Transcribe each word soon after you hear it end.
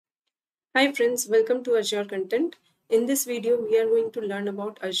Hi friends, welcome to Azure Content. In this video, we are going to learn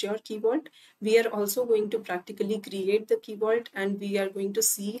about Azure Key Vault. We are also going to practically create the Key Vault, and we are going to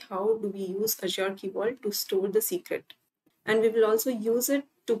see how do we use Azure Key Vault to store the secret. And we will also use it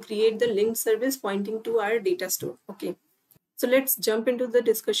to create the linked service pointing to our data store. Okay, so let's jump into the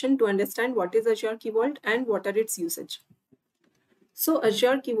discussion to understand what is Azure Key Vault and what are its usage. So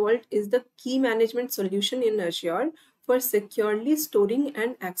Azure Key Vault is the key management solution in Azure for securely storing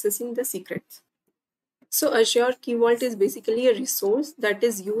and accessing the secrets. So Azure Key Vault is basically a resource that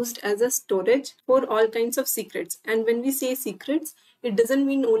is used as a storage for all kinds of secrets. And when we say secrets, it doesn't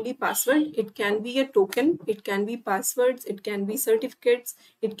mean only password. It can be a token, it can be passwords, it can be certificates,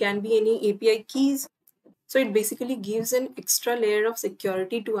 it can be any API keys. So it basically gives an extra layer of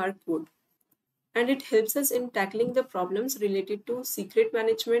security to our code. And it helps us in tackling the problems related to secret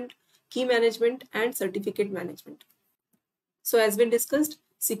management, key management, and certificate management. So as we discussed,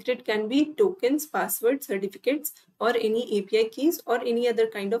 secret can be tokens, passwords, certificates, or any API keys or any other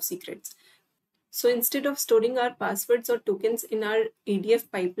kind of secrets. So instead of storing our passwords or tokens in our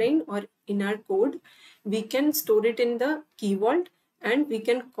ADF pipeline or in our code, we can store it in the key vault and we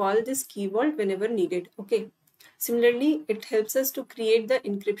can call this key vault whenever needed. Okay. Similarly, it helps us to create the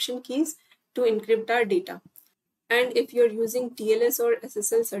encryption keys to encrypt our data. And if you're using TLS or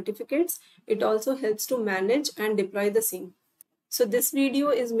SSL certificates, it also helps to manage and deploy the same. So this video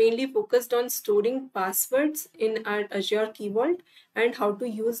is mainly focused on storing passwords in our Azure Key Vault and how to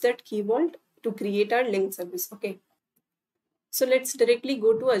use that Key Vault to create our link service. Okay. So let's directly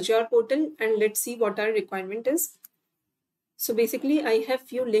go to Azure portal and let's see what our requirement is. So basically I have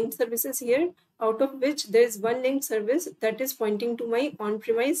few linked services here, out of which there is one linked service that is pointing to my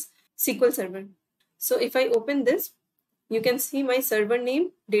on-premise SQL server. So if I open this, you can see my server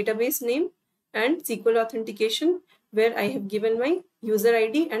name, database name, and SQL authentication, where I have given my user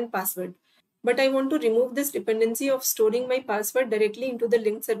ID and password. But I want to remove this dependency of storing my password directly into the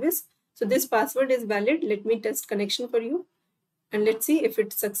link service. So this password is valid. Let me test connection for you and let's see if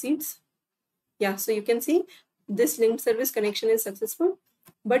it succeeds. Yeah, so you can see this linked service connection is successful.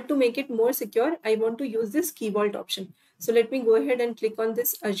 But to make it more secure, I want to use this Key Vault option. So let me go ahead and click on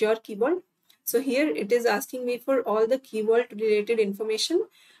this Azure Key Vault. So here it is asking me for all the Key Vault related information,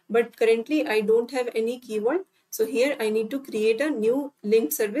 but currently I don't have any Key Vault. So here I need to create a new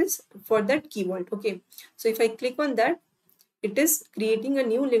linked service for that Key Vault. Okay, so if I click on that, it is creating a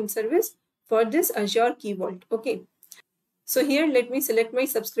new linked service for this Azure Key Vault. Okay, so here let me select my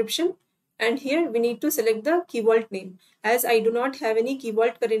subscription, and here we need to select the Key Vault name. As I do not have any Key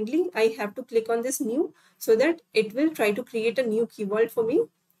Vault currently, I have to click on this new so that it will try to create a new Key Vault for me.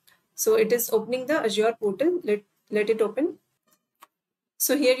 So it is opening the Azure portal. Let it open.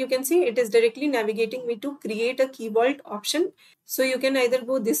 So here you can see it is directly navigating me to create a Key Vault option. So you can either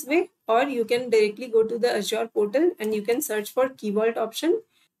go this way or you can directly go to the Azure portal and you can search for Key Vault option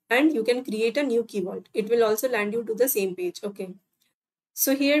and you can create a new Key Vault. It will also land you to the same page. Okay.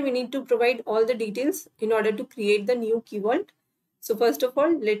 So here we need to provide all the details in order to create the new Key Vault. So first of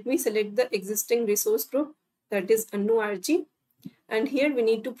all, let me select the existing resource group, that is AnnuRG. And here we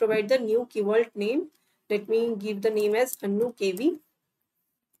need to provide the new Key Vault name. Let me give the name as Annu KV.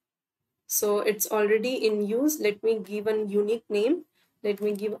 So it's already in use. Let me give a unique name. Let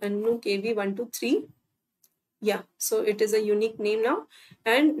me give Annu KV123. Yeah, so it is a unique name now.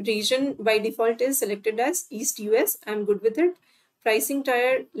 And region by default is selected as East US. I'm good with it. Pricing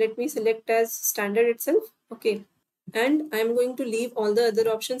tier, let me select as standard itself. Okay. And I'm going to leave all the other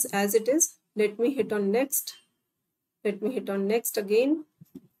options as it is. Let me hit on next. Let me hit on next again.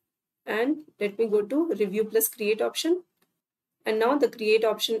 And let me go to review plus create option. And now the create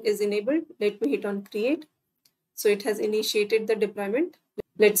option is enabled. Let me hit on create. So it has initiated the deployment.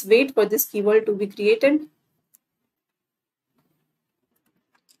 Let's wait for this Key Vault to be created.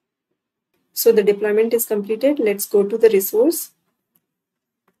 So the deployment is completed. Let's go to the resource.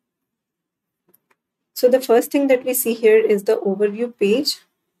 So the first thing that we see here is the overview page.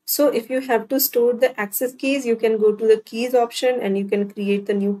 So if you have to store the access keys, you can go to the keys option and you can create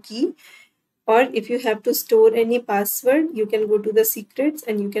the new key. Or if you have to store any password, you can go to the secrets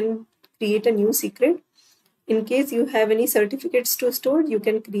and you can create a new secret. In case you have any certificates to store, you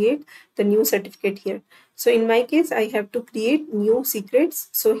can create the new certificate here. So in my case, I have to create new secrets.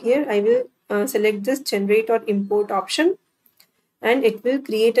 So here I will select this generate or import option and it will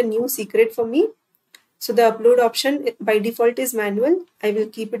create a new secret for me. So the upload option by default is manual. I will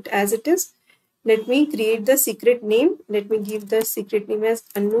keep it as it is. Let me create the secret name. Let me give the secret name as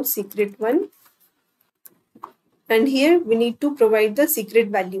Annu secret 1. And here we need to provide the secret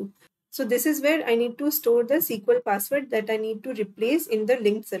value. So this is where I need to store the SQL password that I need to replace in the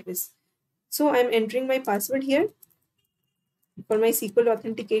linked service. So I'm entering my password here for my SQL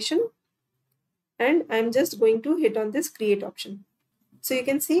authentication, and I'm just going to hit on this create option. So you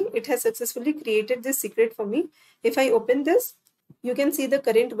can see it has successfully created this secret for me. If I open this, you can see the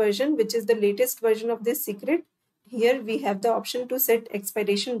current version, which is the latest version of this secret. Here we have the option to set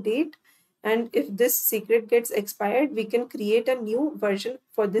expiration date. And if this secret gets expired, we can create a new version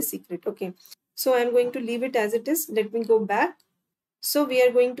for this secret. Okay. So I'm going to leave it as it is. Let me go back. So we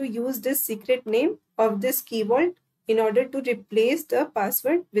are going to use this secret name of this key vault in order to replace the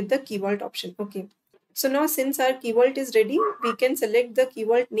password with the key vault option. Okay. So now since our key vault is ready, we can select the key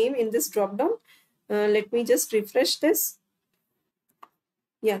vault name in this drop down. Let me just refresh this.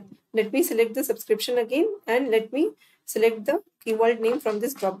 Yeah, let me select the subscription again and let me select the key vault name from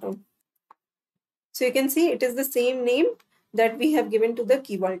this drop down. So you can see it is the same name that we have given to the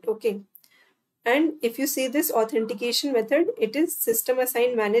key vault. Okay. And if you see this authentication method, it is system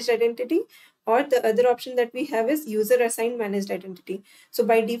assigned managed identity, or the other option that we have is user assigned managed identity. So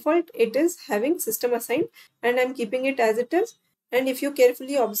by default, it is having system assigned, and I'm keeping it as it is. And if you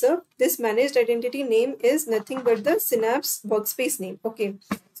carefully observe, this managed identity name is nothing but the Synapse workspace name. Okay.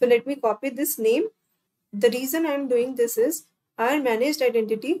 So let me copy this name. The reason I'm doing this is our managed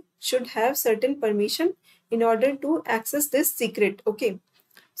identity should have certain permission in order to access this secret. Okay.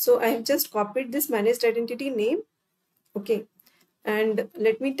 So I have just copied this managed identity name. Okay. And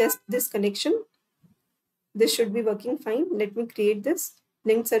let me test this connection. This should be working fine. Let me create this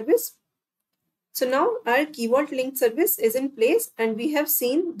linked service. So now our Key Vault linked service is in place and we have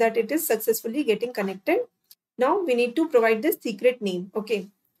seen that it is successfully getting connected. Now we need to provide the secret name. Okay.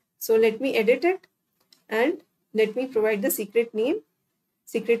 So let me edit it and let me provide the secret name.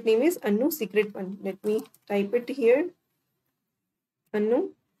 Secret name is Anu Secret 1. Let me type it here. Anu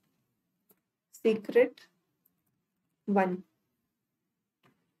Secret 1.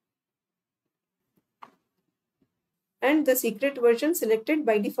 And the secret version selected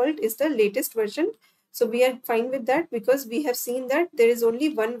by default is the latest version. So we are fine with that because we have seen that there is only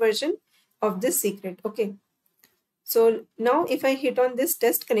one version of this secret. Okay. So now if I hit on this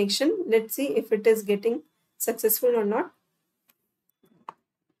test connection, let's see if it is getting successful or not.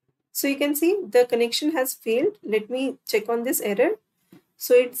 So you can see the connection has failed. Let me check on this error.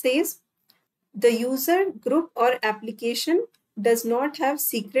 So it says the user, group or application does not have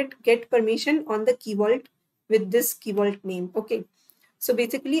secret get permission on the Key Vault with this Key Vault name. Okay. So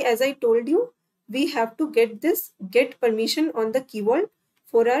basically, as I told you, we have to get this get permission on the Key Vault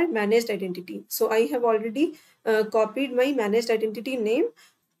for our managed identity. So I have already copied my managed identity name.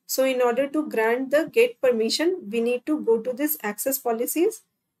 So in order to grant the get permission, we need to go to this access policies,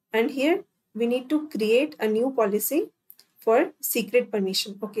 and here we need to create a new policy for secret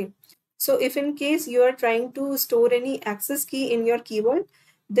permission. Okay. So if in case you are trying to store any access key in your Key Vault,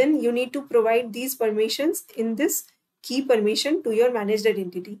 then you need to provide these permissions in this key permission to your managed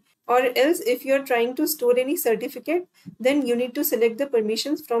identity. Or else if you are trying to store any certificate, then you need to select the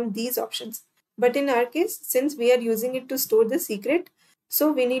permissions from these options. But in our case, since we are using it to store the secret,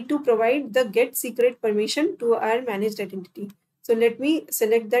 so we need to provide the get secret permission to our managed identity. So let me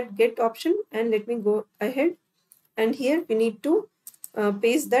select that get option and let me go ahead. And here we need to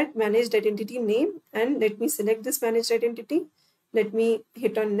paste that managed identity name, and let me select this managed identity. Let me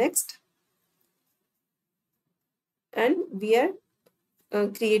hit on next. And we are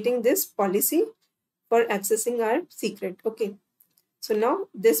creating this policy for accessing our secret. Okay. So now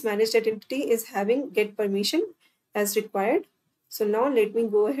this managed identity is having get permission as required. So now let me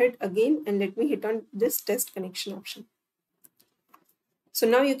go ahead again and let me hit on this test connection option. So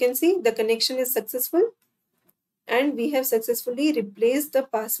now you can see the connection is successful and we have successfully replaced the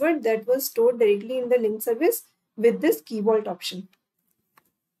password that was stored directly in the link service with this Key Vault option.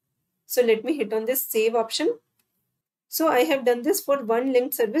 So let me hit on this save option. So I have done this for one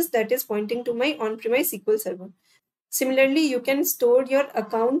linked service that is pointing to my on-premise SQL server. Similarly, you can store your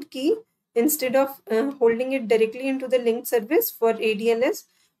account key instead of holding it directly into the linked service for ADLS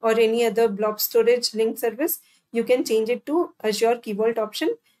or any other blob storage linked service. You can change it to Azure Key Vault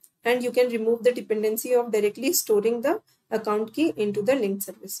option, and you can remove the dependency of directly storing the account key into the linked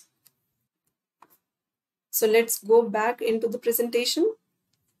service. So let's go back into the presentation.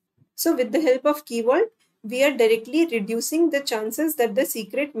 So with the help of Key Vault, we are directly reducing the chances that the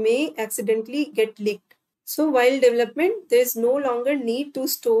secret may accidentally get leaked. So while development, there is no longer need to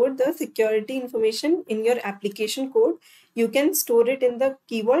store the security information in your application code. You can store it in the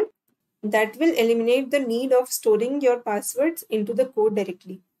Key Vault. That will eliminate the need of storing your passwords into the code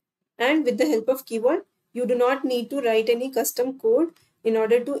directly. And with the help of Key Vault, you do not need to write any custom code in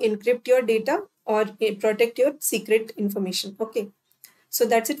order to encrypt your data or protect your secret information. Okay. So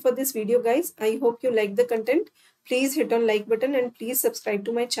that's it for this video, guys. I hope you like the content. Please hit on like button and please subscribe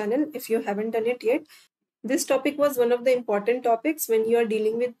to my channel if you haven't done it yet. This topic was one of the important topics when you are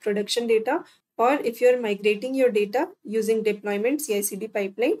dealing with production data, or if you are migrating your data using deployment CI/CD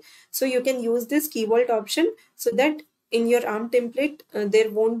pipeline. So you can use this Key Vault option so that in your ARM template, there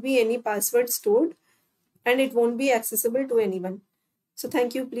won't be any password stored and it won't be accessible to anyone. So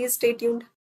thank you. Please stay tuned.